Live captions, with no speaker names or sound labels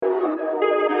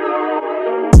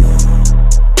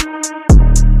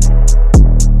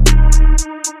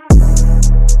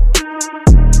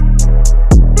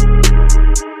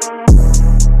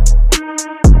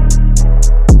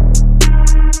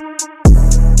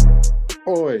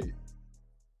Oi.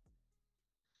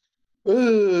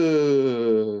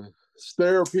 It's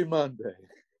Therapy Monday.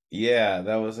 Yeah,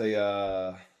 that was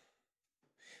a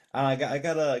I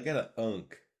got a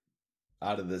unk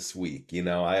out of this week.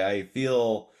 I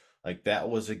feel like that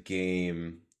was a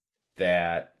game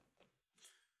that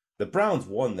the Browns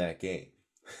won that game,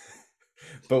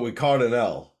 but we caught an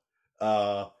L.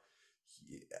 Uh,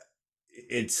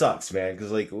 it sucks, man,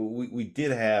 because like we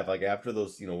did have like after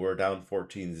those, we were down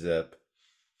 14 zip,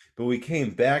 but we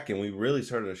came back and we really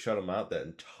started to shut them out that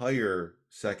entire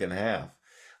second half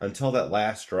until that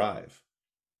last drive,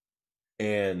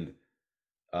 and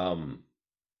um.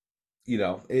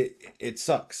 it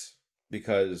sucks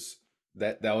because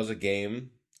that was a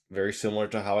game very similar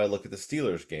to how I look at the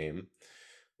Steelers game.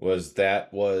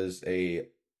 That was a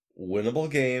winnable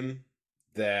game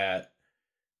that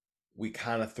we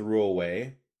kind of threw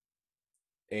away,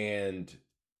 and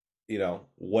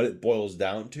what it boils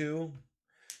down to.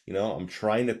 I'm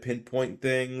trying to pinpoint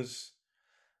things,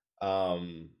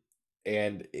 um,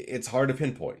 and it's hard to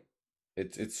pinpoint.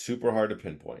 It's super hard to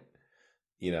pinpoint.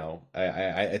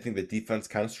 I think the defense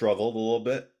kind of struggled a little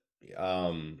bit,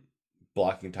 um,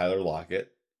 blocking Tyler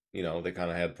Lockett. They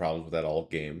kind of had problems with that all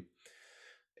game,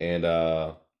 and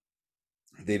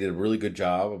they did a really good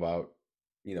job about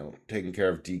taking care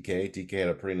of DK. DK had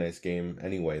a pretty nice game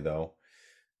anyway, though.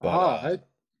 But Ah,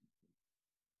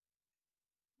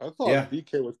 I thought yeah,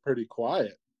 DK was pretty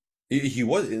quiet. he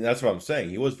was. And that's what I'm saying.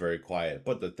 He was very quiet.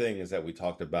 But the thing is that we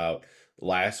talked about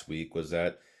last week was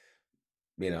that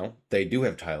they do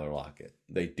have Tyler Lockett.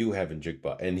 They do have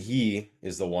Njigba, and he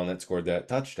is the one that scored that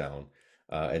touchdown.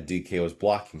 And DK was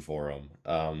blocking for him.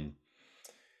 I mean,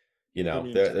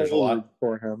 There's a holding lot.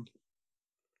 for him.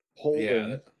 Yeah,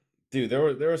 Holding. dude, there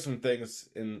were some things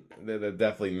in that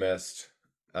definitely missed,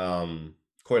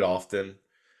 quite often.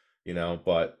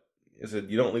 But I said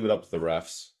you don't leave it up to the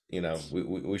refs.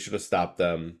 We should have stopped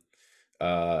them.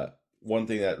 One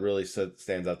thing that really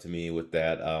stands out to me with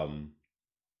that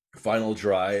final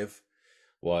drive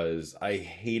was I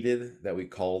hated that we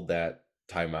called that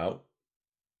timeout.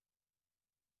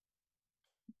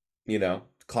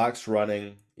 Clock's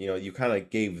running. You kind of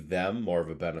gave them more of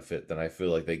a benefit than I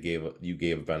feel like you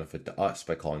gave a benefit to us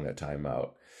by calling that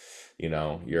timeout.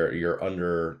 You're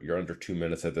under 2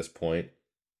 minutes at this point,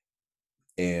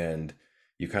 and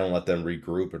you kind of let them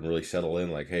regroup and really settle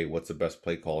in. Like, hey, what's the best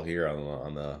play call here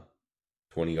on the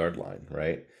 20-yard line,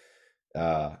 right?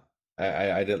 Uh,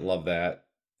 I didn't love that,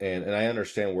 and I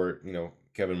understand where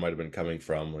Kevin might have been coming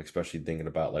from, like, especially thinking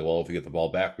about like, well, if we get the ball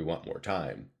back, we want more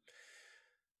time.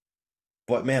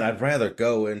 But man, I'd rather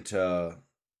go into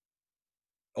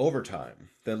overtime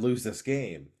than lose this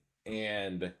game.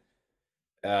 And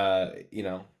you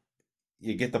know,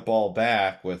 you get the ball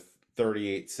back with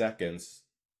 38 seconds,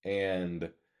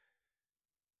 and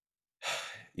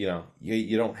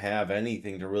you don't have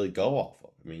anything to really go off of.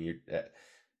 I mean,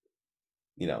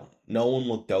 no one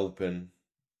looked open.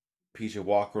 PJ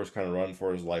Walker was kind of running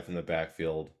for his life in the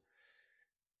backfield,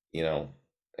 you know,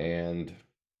 and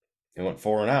it went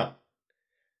four and out.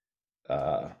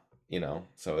 Uh,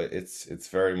 so it's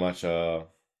very much I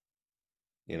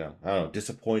don't know,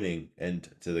 disappointing end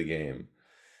to the game.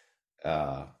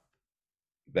 Uh,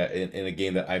 that in a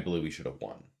game that I believe we should have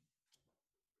won.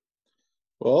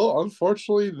 Well,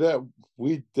 unfortunately, that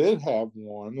we did have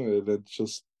one, and it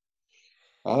just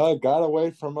got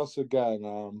away from us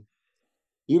again.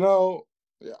 You know,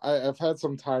 I've had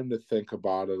some time to think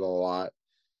about it a lot.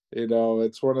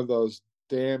 It's one of those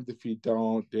damned if you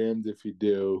don't, damned if you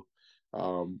do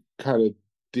kind of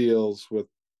deals with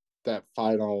that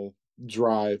final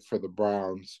drive for the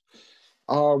Browns.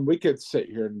 We could sit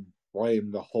here and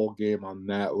blame the whole game on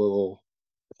that little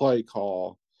play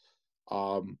call.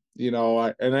 I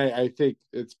think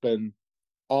it's been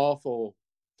awful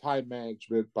time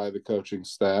management by the coaching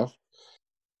staff,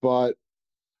 but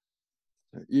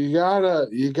you gotta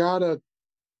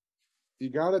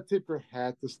tip your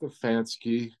hat to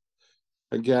Stefanski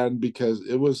again because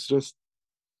it was just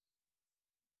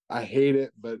I hate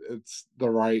it, but it's the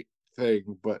right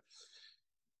thing. But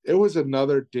it was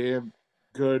another damn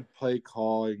good play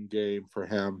calling game for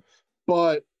him.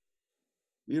 But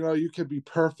you can be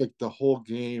perfect the whole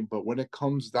game, but when it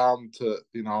comes down to,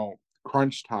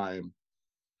 crunch time,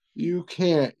 you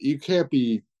can't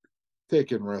be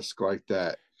taking risk like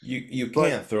that. You But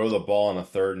can't throw the ball on a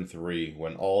 3rd and 3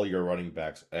 when all your running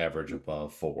backs average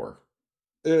above 4.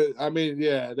 I mean,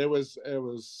 yeah, it was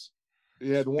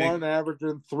you had one Big,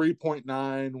 averaging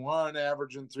 3.9, one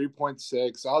averaging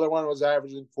 3.6, the other one was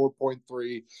averaging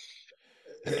 4.3.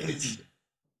 It's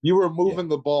you were yeah. moving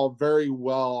the ball very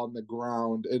well on the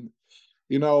ground, and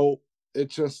you know it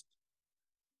just.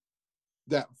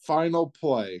 that final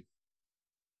play,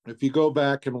 if you go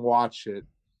back and watch it,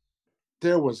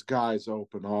 there was guys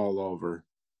open all over.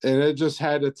 And it just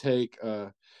had to take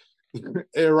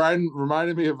it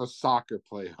reminded me of a soccer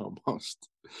play almost.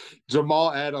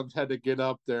 Jamal Adams had to get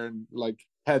up there and like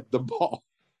head the ball.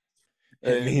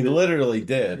 And he And literally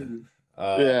did.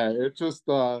 yeah, it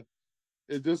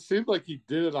just seemed like he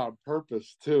did it on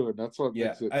purpose too, and that's what Yeah,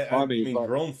 makes it I funny. mean, But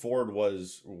Jerome Ford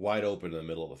was wide open in the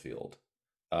middle of the field.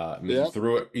 I mean, yeah,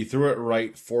 he threw it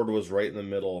right. Ford was right in the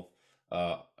middle,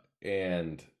 uh,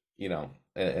 and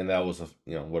and that was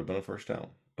would have been a first down.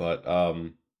 But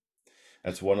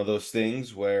that's one of those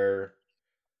things where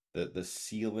the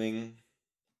ceiling,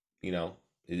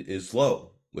 is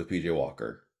low with PJ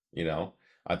Walker.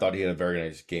 I thought he had a very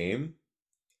nice game,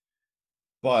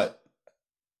 but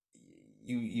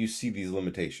you see these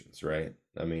limitations, right?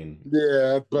 I mean,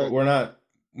 yeah, but we're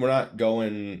not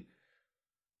going.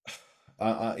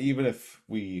 Even if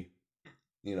we,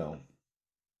 you know,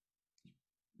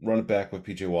 run it back with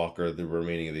PJ Walker the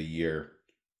remaining of the year,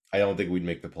 I don't think we'd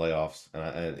make the playoffs.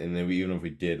 And then even if we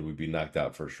did, we'd be knocked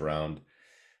out first round.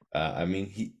 I mean,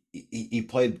 he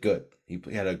played good. He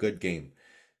had a good game,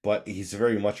 but he's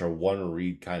very much a one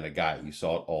read kind of guy. You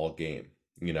saw it all game.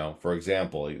 For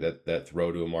example, that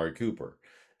throw to Amari Cooper,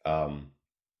 um,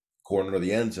 corner of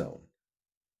the end zone.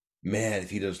 Man, if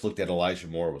he just looked at Elijah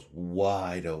Moore, it was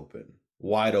wide open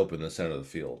in the center of the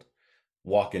field,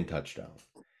 walk in touchdown.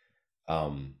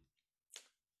 Um,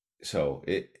 so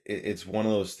it's one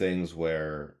of those things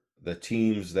where the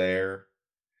team's there,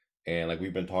 and like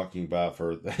we've been talking about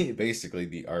for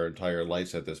basically our entire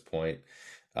lives at this point,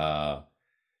 uh,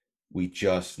 we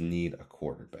just need a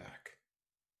quarterback.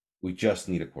 We just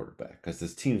need a quarterback because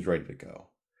this team's ready to go.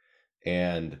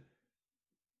 And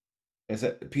as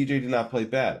that PJ did not play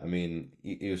bad. I mean,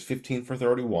 he was 15 for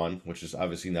 31, which is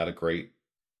obviously not a great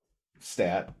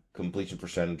stat. Completion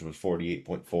percentage was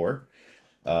 48.4.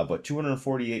 But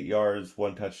 248 yards,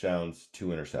 one touchdowns, two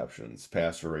interceptions,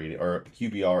 passer rating or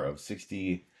QBR of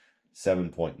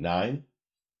 67.9.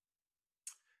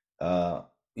 Uh,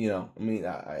 I mean,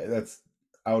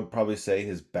 I would probably say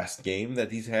his best game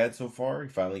that he's had so far. He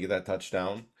finally get that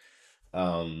touchdown.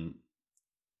 Um,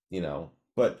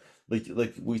 but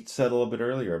like we said a little bit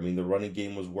earlier, I mean, the running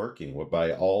game was working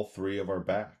by all three of our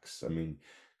backs. I mean,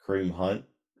 Kareem Hunt,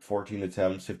 14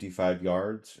 attempts, 55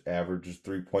 yards, averages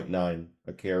 3.9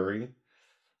 a carry,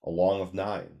 along with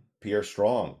nine. Pierre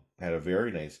Strong had a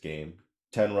very nice game,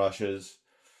 10 rushes,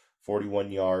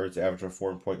 41 yards, average of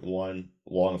 4.1,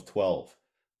 long of 12.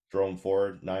 Jerome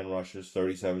Ford, 9 rushes,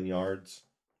 37 yards,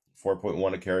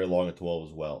 4.1 a carry, long of 12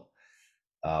 as well.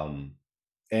 Um,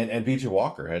 and PJ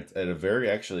Walker had a very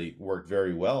actually worked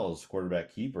very well as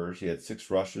quarterback keeper. She had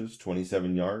 6 rushes,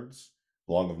 27 yards,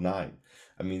 long of nine.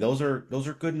 I mean, those are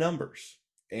good numbers.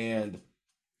 And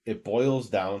it boils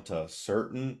down to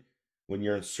certain when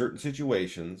you're in certain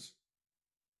situations,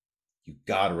 you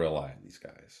gotta rely on these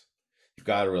guys. You've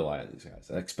got to rely on these guys.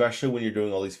 And especially when you're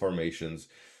doing all these formations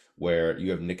where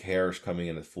you have Nick Harris coming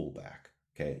in as fullback.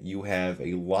 Okay. You have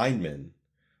a lineman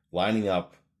lining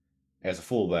up as a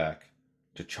fullback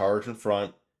to charge in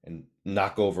front and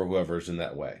knock over whoever's in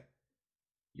that way.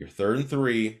 You're 3rd and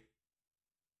 3,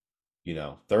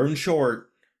 third and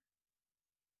short.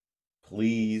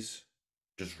 Please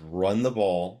just run the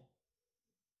ball.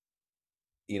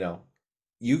 You know,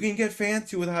 you can get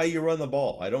fancy with how you run the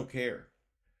ball. I don't care.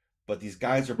 But these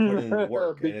guys are putting in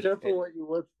work, be and careful what you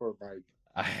wish for, Mike.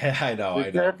 Be I know,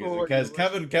 careful what you because wish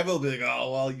Kevin for. will be like,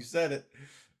 oh well, you said it.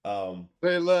 Um,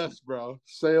 Say less, bro.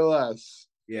 Say less.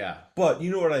 yeah, but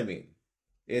you know what I mean.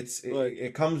 It, Like,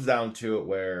 it comes down to it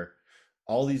where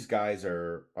all these guys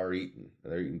are eating,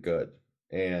 and they're eating good,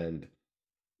 and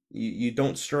you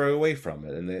don't stray away from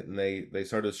it, and they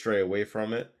started to stray away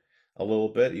from it a little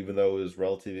bit, even though it was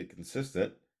relatively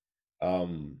consistent.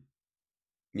 Um,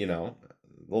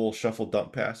 little shuffle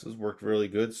dump passes worked really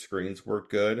good, screens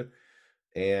worked good,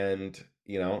 and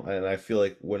I feel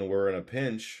like when we're in a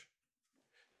pinch,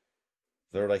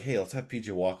 they're like, hey, let's have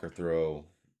PJ Walker throw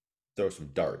some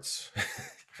darts,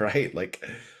 right? Like,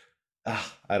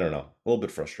 I don't know, a little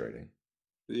bit frustrating.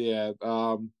 yeah,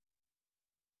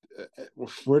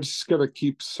 we're just gonna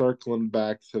keep circling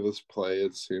back to this play.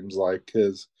 It seems like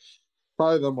because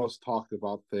probably the most talked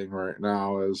about thing right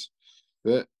now is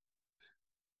that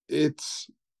it's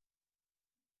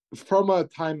from a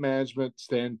time management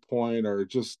standpoint or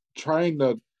just trying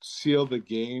to seal the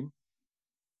game.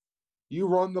 You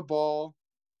run the ball.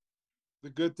 The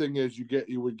good thing is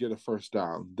you would get a first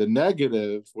down. The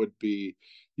negative would be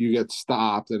you get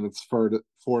stopped and it's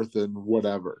fourth and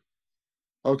whatever.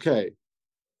 Okay.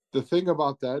 The thing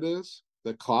about that is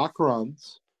the clock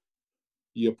runs,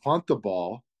 you punt the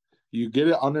ball, you get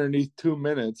it underneath 2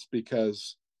 minutes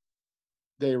because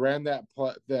they ran that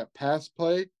pass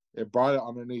play. It brought it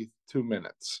underneath 2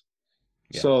 minutes.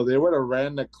 Yeah. So they would have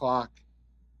ran the clock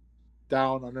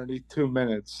down underneath 2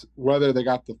 minutes, whether they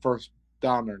got the first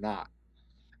down or not.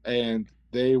 And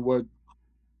they would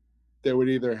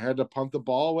either had to punt the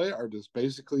ball away or just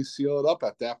basically seal it up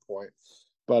at that point.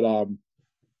 But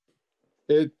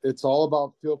it's all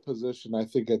about field position, I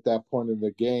think, at that point in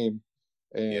the game.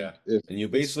 And Yeah. if And you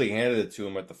it's basically handed it to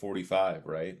him at the 45,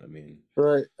 right? I mean,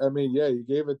 right, I mean, yeah, you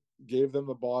gave them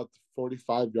the ball at the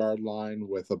 45-yard line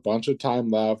with a bunch of time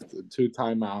left and two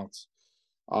timeouts.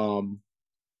 Um,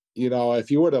 if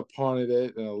you would have punted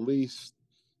it and at least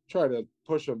try to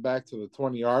push them back to the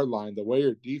 20-yard line, the way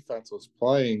your defense was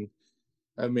playing,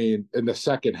 I mean, in the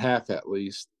second half at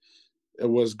least, it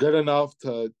was good enough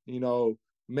to,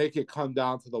 make it come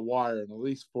down to the wire and at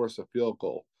least force a field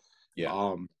goal. yeah.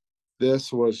 Um,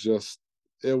 this was just,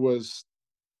 it was,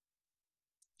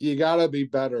 you got to be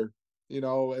better.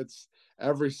 It's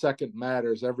every second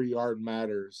matters, every yard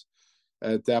matters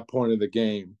at that point of the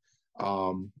game.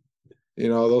 Um,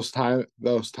 those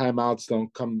timeouts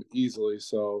don't come easily.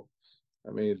 So,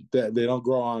 I mean, they don't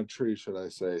grow on trees, should I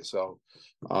say. So,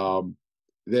 um,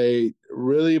 they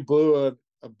really blew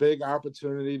a big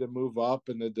opportunity to move up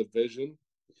in the division,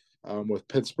 with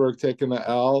Pittsburgh taking the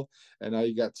L. And now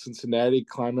you got Cincinnati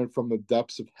climbing from the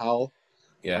depths of hell.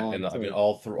 Yeah, and I mean To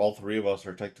all three of us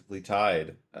are technically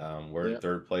tied. We're in Yeah,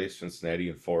 third place, Cincinnati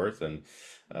in fourth, and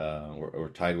we're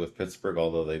tied with Pittsburgh,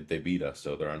 although they beat us,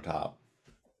 so they're on top.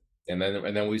 And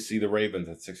then we see the Ravens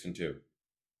at 6-2.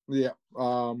 yeah.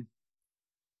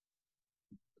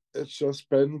 It's just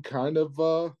been kind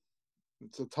of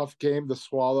it's a tough game to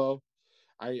swallow.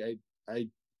 I I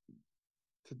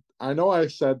I know I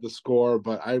said the score,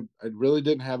 but I really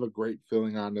didn't have a great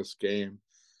feeling on this game.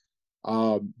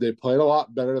 They played a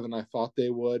lot better than I thought they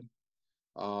would.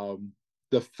 Um,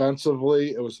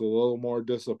 Defensively, it was a little more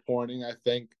disappointing, I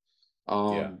think.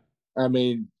 Yeah, I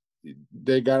mean,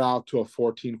 they got out to a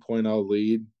 14-0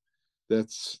 lead.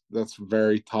 That's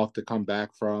very tough to come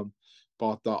back from.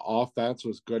 But the offense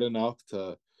was good enough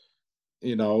to,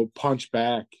 punch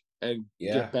back and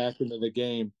get yeah. back into the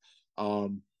game.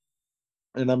 Um,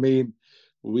 and I mean,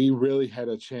 we really had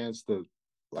a chance to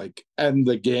like end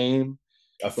the game,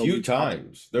 A but few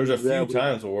times. There's a yeah, few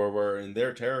times where we're in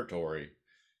their territory,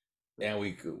 and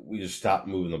we just stopped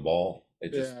moving the ball.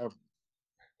 It just yeah,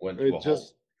 went to it a just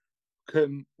halt.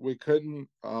 couldn't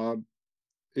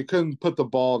it couldn't put the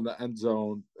ball in the end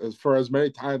zone as for as many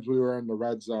times we were in the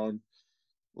red zone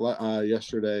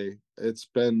yesterday. It's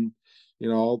been,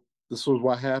 this was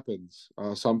what happens.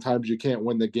 Sometimes you can't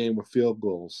win the game with field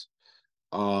goals.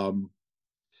 Um,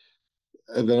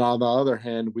 and then on the other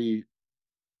hand,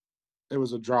 it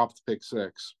was a dropped pick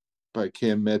six by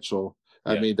Cam Mitchell.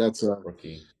 I Yeah, mean,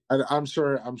 rookie. I'm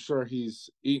sure he's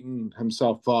eaten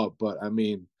himself up, but I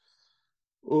mean,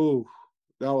 ooh,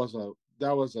 that was a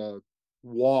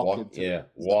walk Walk, into the yeah, end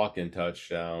zone. walk and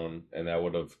touchdown, and that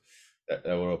would have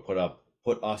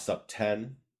put us up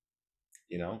 10.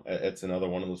 It's another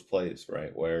one of those plays,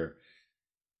 right, where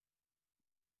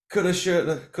coulda,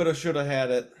 shoulda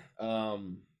had it,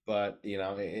 but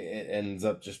it ends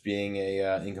up just being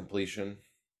a incompletion,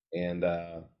 and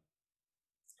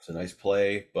it's a nice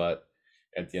play, but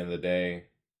at the end of the day,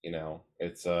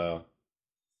 it's a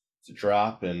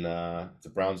drop, and it's a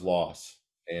Browns loss,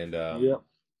 and Yep,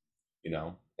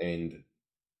 and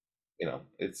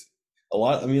it's a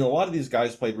lot. I mean, a lot of these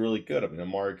guys played really good. I mean,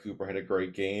 Amari Cooper had a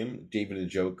great game. David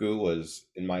Njoku was,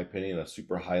 in my opinion, a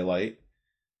super highlight.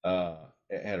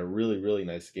 Had a really, really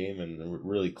nice game and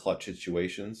really clutch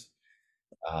situations.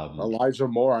 Um, Elijah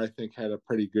Moore, I think, had a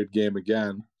pretty good game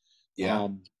again. yeah,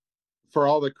 Um, for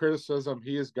all the criticism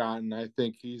he has gotten, I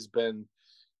think he's been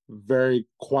very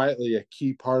quietly a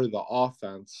key part of the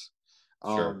offense.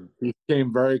 sure. He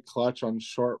came very clutch on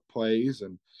short plays,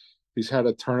 and he's had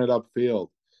to turn it upfield.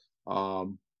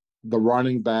 Um, the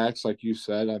running backs, like you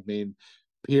said, I mean,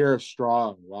 Pierre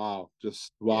Strong, wow,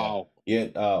 just Yeah. wow.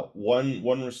 Yeah,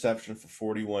 one reception for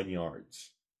 41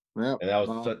 yards. Yep. And that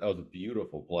was a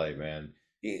beautiful play, man.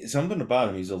 Something about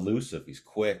him, he's elusive, he's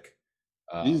quick.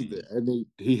 He's Um, and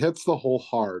he hits the hole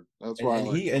hard. That's and, why I and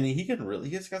like he him. and he can really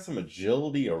he's got some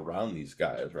agility around these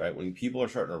guys, right? When people are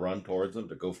starting to run towards him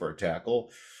to go for a tackle,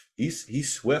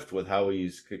 he's swift with how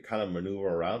he's could kind of maneuver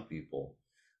around people.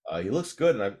 He looks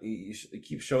good, and he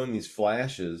keeps showing these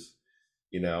flashes,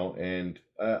 and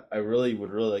I really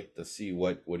would really like to see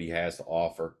what he has to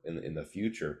offer in the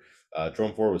future.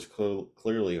 Jerome Ford was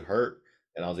clearly hurt,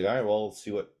 And I was like, all right, well, let's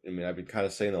see what. I mean, I've been kind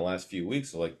of saying the last few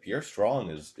weeks, so like Pierre Strong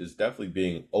is definitely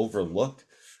being overlooked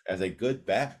as a good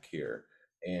back here,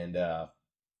 and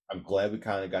I'm glad we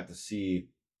kind of got to see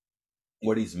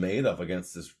what he's made of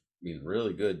against this, I mean,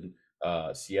 really good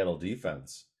Seattle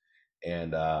defense.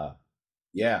 And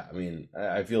yeah, I mean,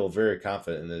 I feel very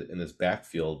confident in this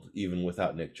backfield, even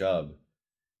without Nick Chubb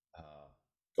uh,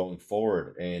 going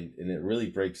forward. And it really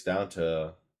breaks down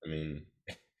to, I mean,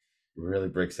 it really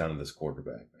breaks down to this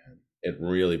quarterback, man. It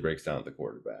really breaks down to the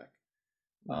quarterback.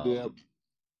 Yep.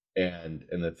 And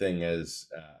the thing is,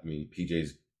 I mean,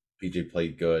 PJ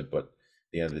played good, but at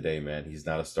the end of the day, man, he's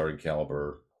not a starting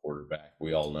caliber quarterback.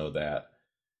 We all know that.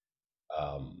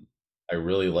 Um, I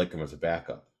really like him as a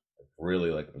backup. I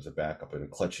really like him as a backup in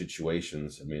clutch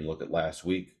situations. I mean, look at last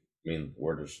week. I mean,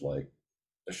 we're just like,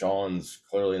 Deshaun's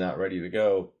clearly not ready to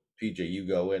go. PJ, you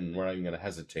go in. We're not even going to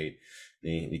hesitate.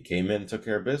 And he came in and took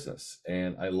care of business,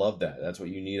 and I love that. That's what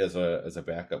you need as a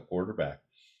backup quarterback.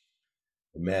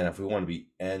 But man, if we want to be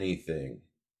anything,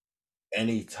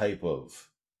 any type of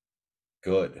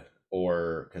good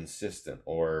or consistent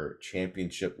or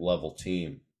championship level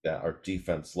team that our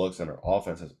defense looks and our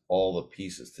offense has all the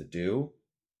pieces to do,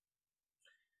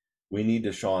 we need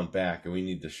Deshaun back, and we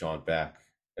need Deshaun back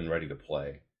and ready to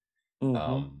play. Mm-hmm.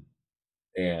 Um,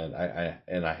 and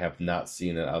I have not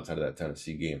seen it outside of that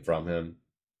Tennessee game from him.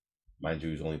 Mind you,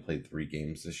 he's only played 3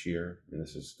 games this year, and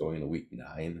this is going to week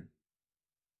 9.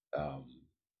 Um,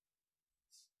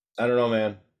 I don't know,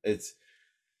 man. It's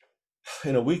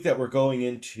in a week that we're going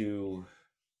into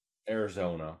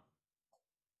Arizona,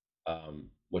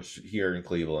 which here in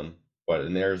Cleveland, but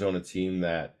an Arizona team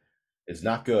that is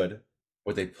not good,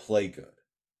 but they play good.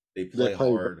 They They play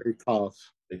play hard. very tough.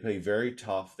 They play very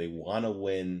tough. They want to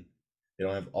win. They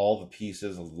don't have all the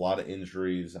pieces. A lot of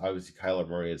injuries. Obviously, Kyler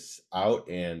Murray is out,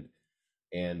 and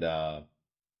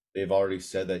they've already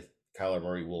said that Kyler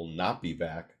Murray will not be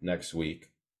back next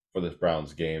week for this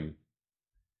Browns game.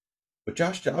 But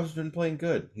Josh Dobbs has been playing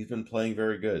good. He's been playing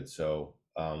very good. So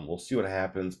we'll see what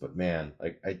happens. But man,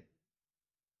 like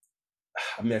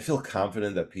I mean, I feel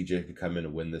confident that PJ can come in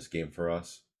and win this game for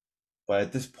us. But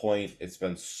at this point, it's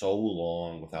been so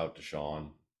long without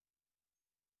Deshaun.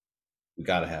 We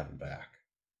got to have him back.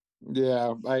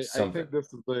 Yeah, I Something. think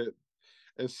this is the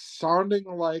it's sounding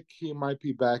like he might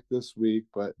be back this week,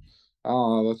 but I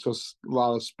don't know. That's just a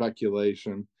lot of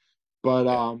speculation. But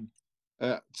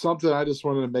Yeah. something I just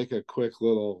wanted to make a quick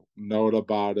little note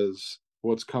about is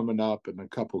what's coming up in a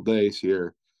couple days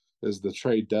here is the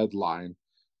trade deadline.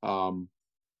 Um,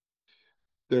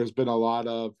 there's been a lot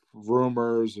of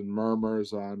rumors and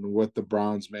murmurs on what the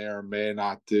Browns may or may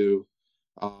not do.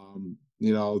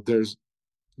 There's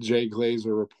Jay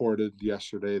Glazer reported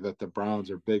yesterday that the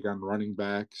Browns are big on running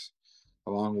backs,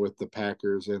 along with the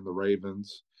Packers and the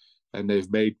Ravens. And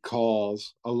they've made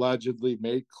calls, allegedly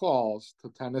made calls to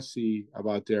Tennessee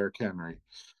about Derrick Henry,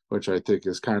 which I think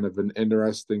is kind of an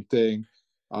interesting thing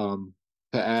to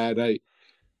add.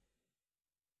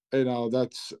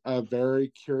 That's a very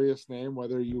curious name,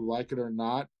 whether you like it or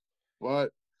not.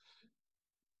 But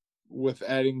with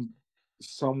adding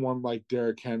someone like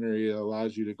Derrick Henry, it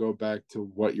allows you to go back to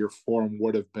what your form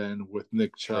would have been with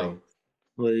Nick Chubb, True.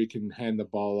 where you can hand the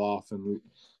ball off and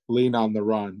lean on the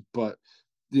run. But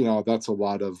that's a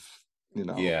lot of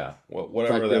Yeah.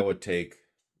 Whatever that speculative. would take.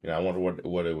 I wonder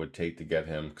what it would take to get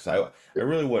him, because I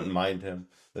really wouldn't mind him.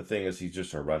 The thing is, he's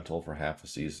just a rental for half a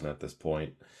season at this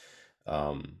point.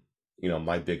 Um,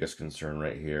 my biggest concern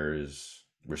right here is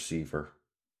receiver.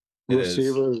 It is.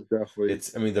 Receivers definitely.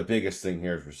 I mean, the biggest thing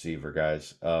here is receiver,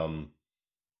 guys. Like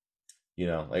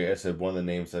I said, one of the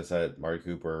names I said, Mari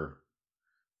Cooper,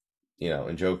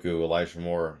 Njoku, Elijah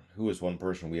Moore, who is one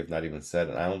person we have not even said,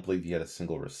 and I don't believe he had a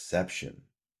single reception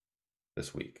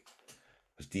this week. It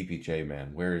was DPJ,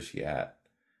 man. Where is he at?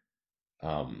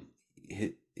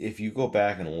 If you go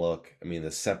back and look, I mean,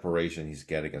 the separation he's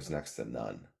getting is next to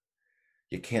none.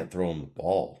 You can't throw him the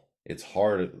ball. It's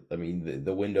hard. I mean,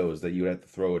 the windows that you have to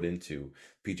throw it into,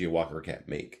 PJ Walker can't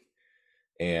make.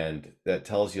 And that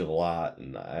tells you a lot.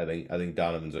 And I think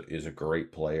Donovan is a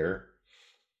great player,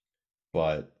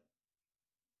 but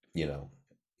you know,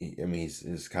 I mean,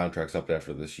 his contract's up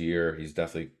after this year. He's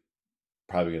definitely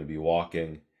probably going to be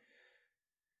walking.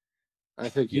 I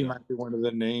think You he know, might be one of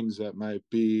the names that might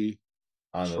be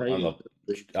on traded the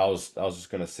this week. I was just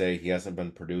going to say he hasn't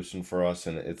been producing for us,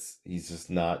 and he's just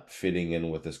not fitting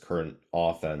in with his current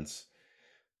offense.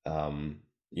 Um,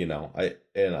 I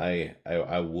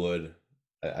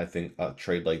think a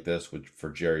trade like this would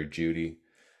for Jerry Judy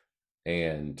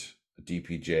and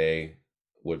DPJ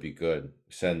would be good.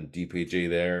 Send DPJ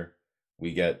there.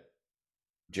 We get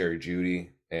Jerry Judy,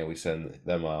 and we send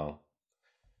them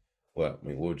what I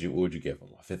mean, what would you give them?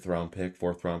 A fifth round pick,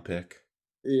 fourth round pick?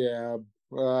 Yeah,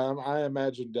 I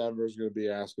imagine Denver's going to be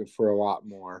asking for a lot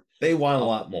more. They want a Uh,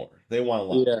 lot more. They want a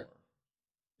lot yeah, more.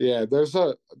 yeah. There's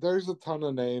a ton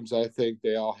of names. I think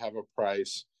they all have a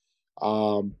price.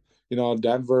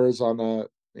 Denver is on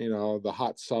the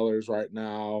hot sellers right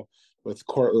now with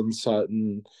Cortland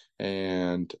Sutton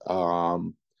and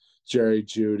Jerry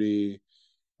Judy.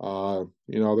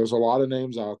 There's a lot of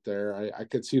names out there. I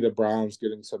could see the Browns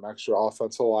getting some extra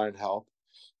offensive line help.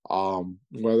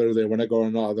 Whether they want to go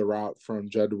another route from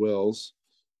Jed Wills,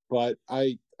 but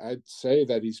I'd say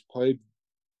that he's played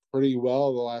pretty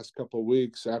well the last couple of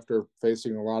weeks after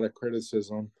facing a lot of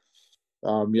criticism.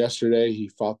 Yesterday, he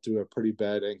fought through a pretty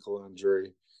bad ankle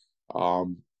injury,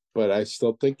 um, but I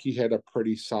still think he had a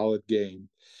pretty solid game.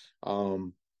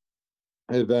 Um,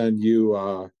 and then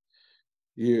you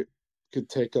could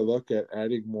take a look at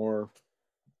adding more.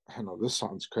 I know this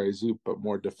sounds crazy, but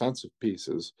more defensive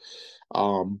pieces.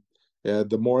 Um, yeah,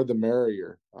 the more the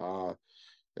merrier.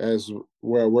 As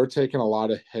where we're taking a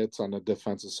lot of hits on the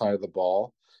defensive side of the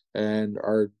ball, and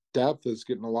our depth is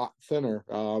getting a lot thinner.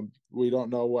 We don't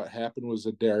know what happened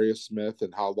with Darius Smith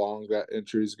and how long that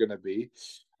injury is going to be.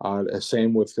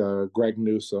 Same with Greg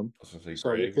Newsom. I was gonna say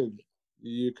So we Greg. could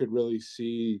you could really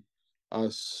see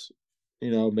us,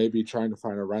 maybe trying to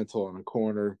find a rental in a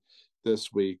corner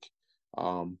this week.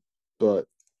 Um, but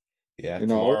Yeah, you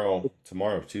know,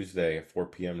 tomorrow, Tuesday at 4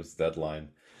 p.m. is the deadline.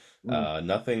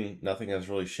 Nothing has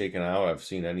really shaken out. I've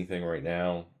seen anything right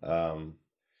now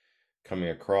coming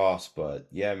across, but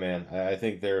yeah, man, I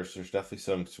think there's definitely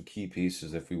some key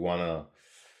pieces if we want to,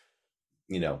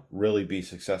 really be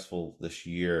successful this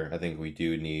year. I think we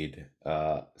do need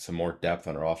some more depth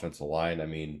on our offensive line. I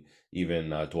mean, even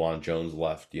Dwan Jones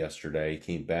left yesterday, he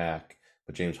came back,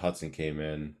 but James Hudson came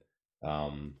in.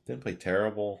 Didn't play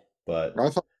terrible, but I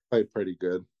thought he played pretty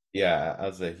good. yeah, I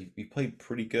was like, he played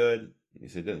pretty good. He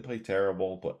said didn't play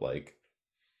terrible, but like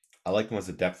I like him as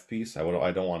a depth piece. I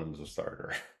don't want him as a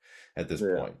starter at this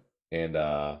Yeah. point. And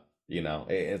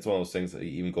it's one of those things that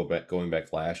even going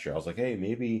back last year, I was like, hey,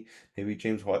 maybe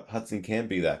James Hudson can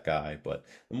be that guy. But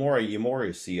the more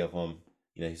you see of him,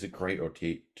 he's a great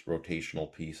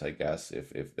rotational piece, I guess,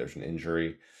 if there's an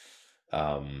injury.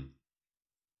 Um,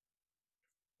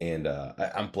 and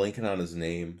I'm blanking on his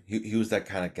name. He was that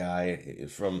kind of guy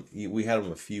we had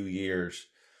him a few years,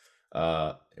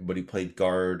 but he played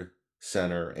guard,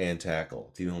 center, and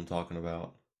tackle. Do you know what I'm talking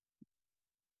about?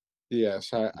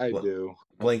 Yes, I do.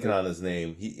 Blanking on his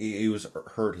name. He was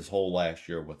hurt his whole last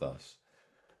year with us.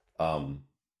 Um,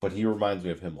 but he reminds me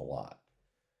of him a lot.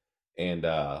 And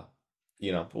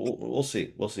we'll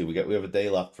see. We'll see. We have a day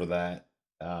left for that.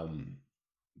 Um,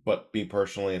 but me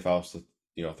personally, if I was to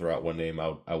throw out one name,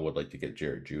 I would like to get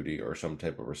Jared Judy or some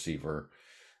type of receiver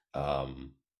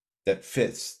um, that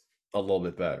fits a little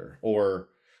bit better. Or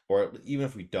even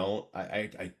if we don't,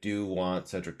 I do want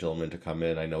Cedric Tillman to come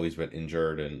in. I know he's been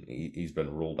injured and he's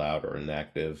been ruled out or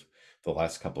inactive the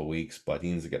last couple of weeks, but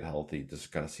he needs to get healthy just to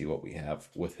kind of see what we have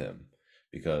with him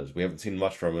because we haven't seen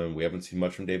much from him. We haven't seen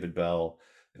much from David Bell.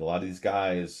 And a lot of these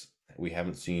guys we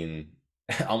haven't seen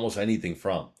almost anything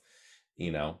from,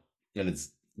 you know, and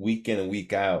it's week in and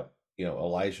week out.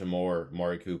 Elijah Moore,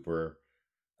 Mari Cooper,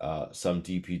 some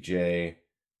DPJ,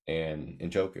 and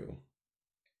Njoku.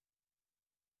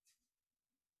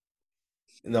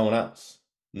 No one else.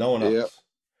 No one Yeah. else.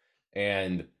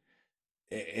 And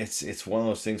it's one of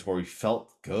those things where we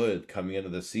felt good coming into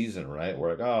the season, right?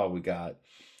 We're like, oh, we got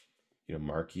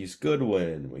Marquise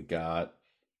Goodwin, we got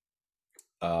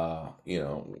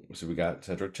so we got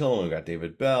Cedric Tillman, we got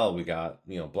David Bell, we got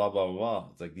blah blah blah blah.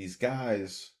 It's like these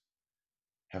guys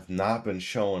have not been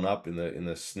showing up in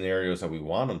the scenarios that we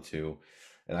want them to,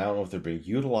 and I don't know if they're being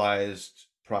utilized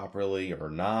properly or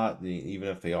not. Even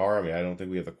if they are, I mean, I don't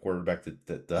think we have the quarterback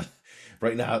that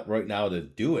right now to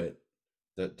do it,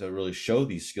 to really show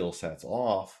these skill sets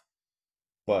off.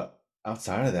 But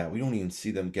outside of that, we don't even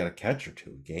see them get a catch or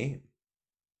two a game.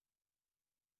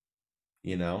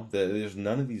 There's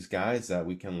none of these guys that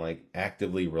we can like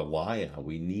actively rely on.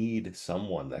 We need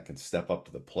someone that can step up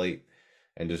to the plate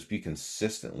and just be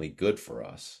consistently good for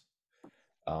us.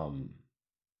 Um,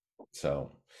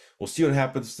 so we'll see what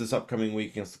happens this upcoming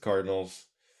week against the Cardinals.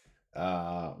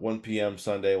 1 p.m.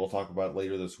 Sunday. We'll talk about it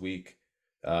later this week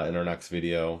in our next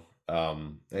video.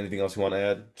 Anything else you want to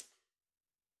add?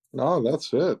 No,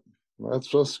 that's it. That's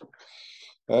just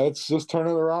that's just turn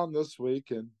it around this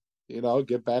week and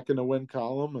get back in the win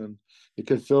column and you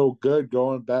can feel good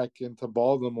going back into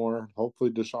Baltimore. Hopefully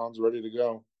Deshaun's ready to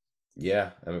go.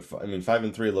 Yeah, I mean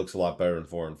 5-3 looks a lot better than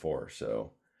 4-4.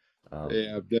 So Um,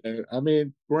 Yeah, I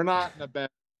mean, we're not in a bad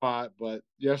spot, but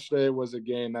yesterday was a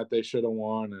game that they should have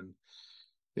won, and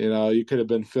you could have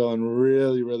been feeling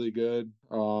really, really good.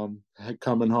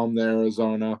 Coming home to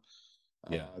Arizona,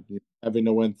 yeah, having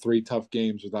to win three tough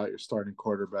games without your starting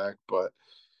quarterback, but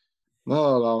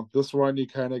no, no, this one you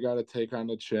kind of got to take on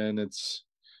the chin. It's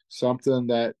something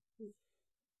that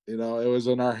it was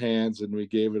in our hands and we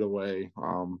gave it away.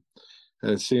 And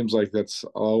it seems like that's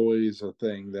always a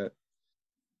thing that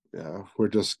we're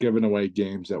just giving away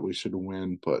games that we should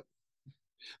win. But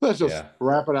let's just yeah.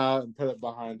 wrap it out and put it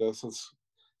behind us. Let's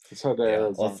head to Yeah,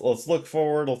 Arizona. let's look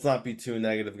forward. Let's not be too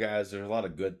negative, guys. There's a lot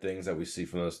of good things that we see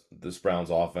from this Browns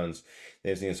offense.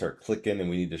 They just need to start clicking, and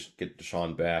we need to get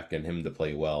Deshaun back and him to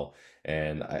play well.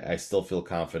 And I still feel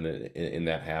confident in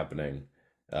that happening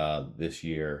this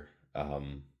year.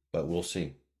 But we'll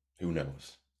see. Who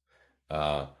knows?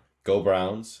 Uh, Go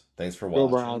Browns! Thanks for Go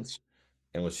watching, Browns.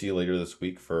 and we'll see you later this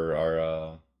week for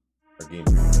our game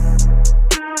preview.